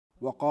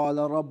وَقَالَ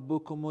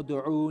رَبُّكُمُ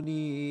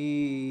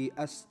ادْعُونِي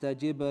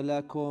أَسْتَجِبْ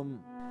لَكُمْ.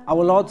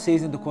 Our Lord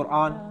says in the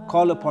Quran,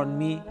 call upon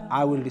me,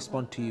 I will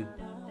respond to you.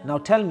 Now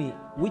tell me,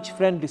 which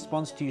friend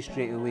responds to you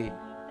straight away,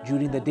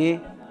 during the day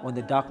or in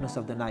the darkness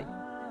of the night?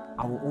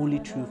 Our only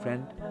true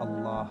friend,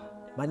 Allah.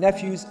 My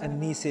nephews and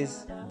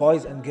nieces,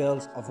 boys and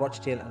girls of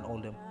Rochdale and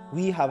Oldham,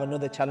 we have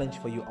another challenge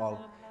for you all.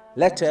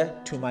 Letter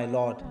to my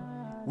Lord.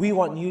 We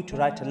want you to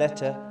write a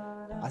letter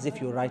as if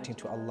you're writing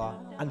to Allah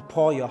and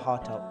pour your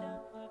heart out.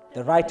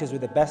 The writers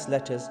with the best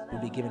letters will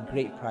be given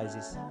great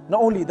prizes.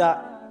 Not only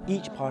that,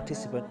 each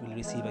participant will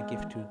receive a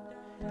gift too.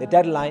 The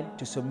deadline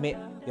to submit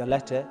your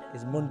letter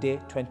is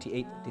Monday,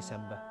 28th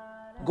December.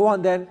 Go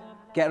on then,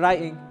 get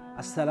writing.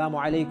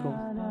 Assalamu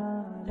alaikum.